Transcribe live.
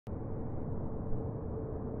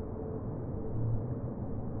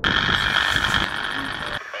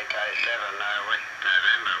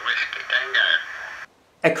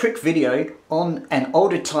A quick video on an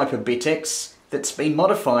older type of Bitx that's been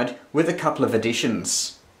modified with a couple of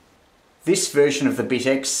additions. This version of the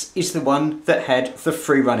Bitx is the one that had the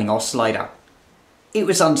free running oscillator. It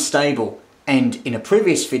was unstable, and in a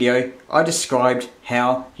previous video I described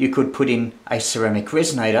how you could put in a ceramic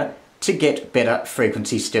resonator to get better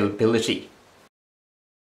frequency stability.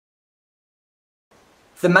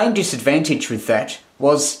 The main disadvantage with that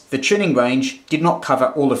was the tuning range did not cover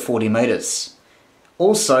all of 40 meters.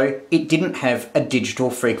 Also, it didn't have a digital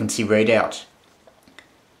frequency readout.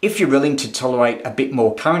 If you're willing to tolerate a bit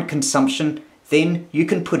more current consumption, then you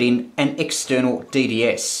can put in an external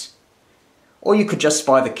DDS. Or you could just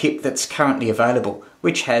buy the kit that's currently available,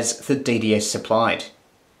 which has the DDS supplied.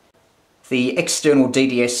 The external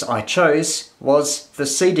DDS I chose was the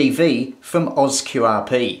CDV from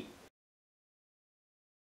OzQRP.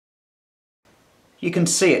 You can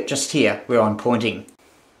see it just here where I'm pointing.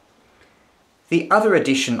 The other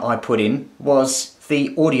addition I put in was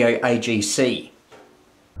the audio AGC.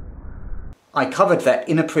 I covered that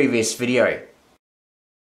in a previous video.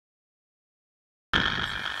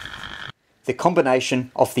 The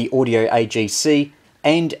combination of the audio AGC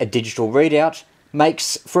and a digital readout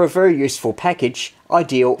makes for a very useful package,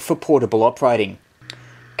 ideal for portable operating.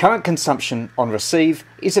 Current consumption on receive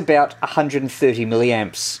is about 130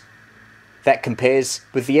 milliamps. That compares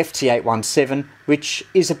with the FT817, which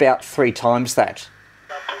is about 3 times that.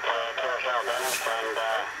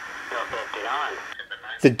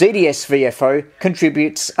 The DDS VFO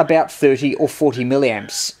contributes about 30 or 40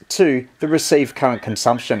 milliamps to the receive current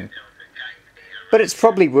consumption. But it's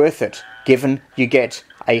probably worth it, given you get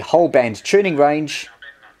a whole band tuning range,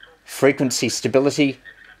 frequency stability,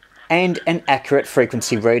 and an accurate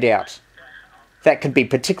frequency readout. That can be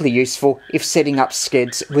particularly useful if setting up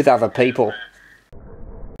skeds with other people.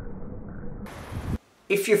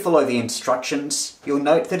 If you follow the instructions, you'll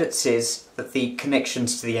note that it says that the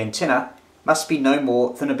connections to the antenna must be no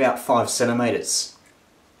more than about 5 centimeters.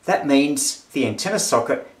 That means the antenna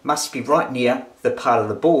socket must be right near the part of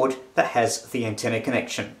the board that has the antenna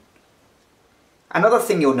connection. Another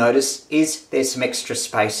thing you'll notice is there's some extra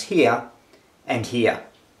space here and here.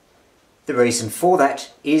 The reason for that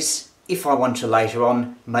is if I want to later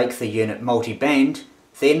on make the unit multi-band,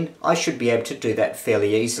 then I should be able to do that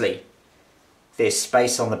fairly easily. There's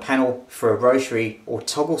space on the panel for a rotary or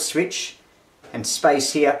toggle switch, and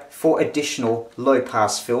space here for additional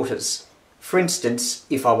low-pass filters. For instance,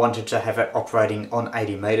 if I wanted to have it operating on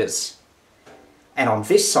 80 meters. And on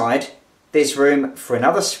this side, there's room for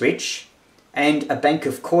another switch and a bank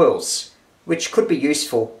of coils, which could be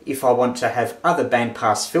useful if I want to have other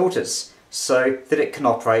bandpass filters, so that it can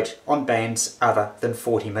operate on bands other than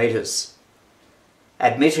 40 meters.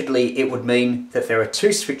 Admittedly, it would mean that there are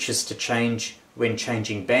 2 switches to change when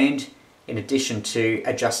changing band, in addition to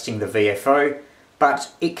adjusting the VFO,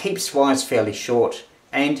 but it keeps wires fairly short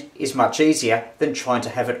and is much easier than trying to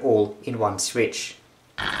have it all in one switch.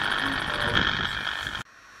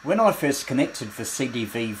 When I first connected the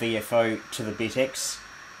CDV VFO to the Bitx,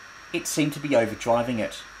 it seemed to be overdriving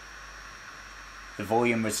it. The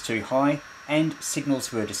volume was too high and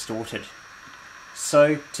signals were distorted.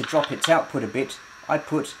 So to drop its output a bit, I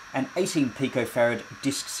put an 18 picofarad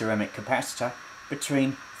disc ceramic capacitor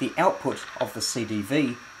between the output of the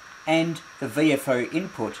CDV and the VFO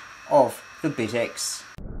input of the Bitx.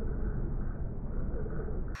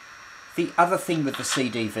 The other thing with the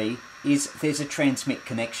CDV is there's a transmit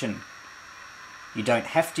connection. You don't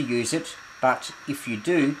have to use it, but if you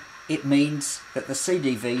do, it means that the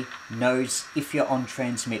CDV knows if you're on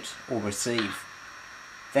transmit or receive.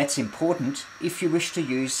 That's important if you wish to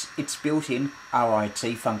use its built-in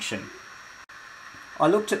RIT function. I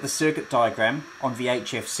looked at the circuit diagram on the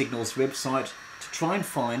HF Signals website to try and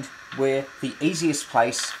find where the easiest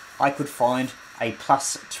place I could find a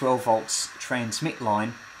plus 12 volts transmit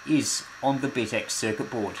line is on the Bitx circuit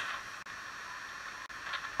board.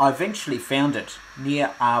 I eventually found it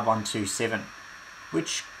near R127,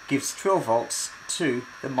 which gives 12 volts to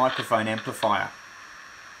the microphone amplifier.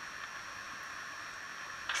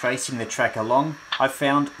 Tracing the track along, I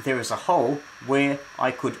found there is a hole where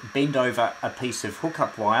I could bend over a piece of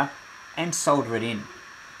hookup wire and solder it in.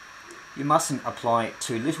 You mustn't apply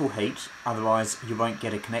too little heat, otherwise you won't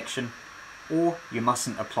get a connection, or you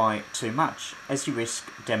mustn't apply too much, as you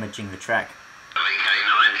risk damaging the track.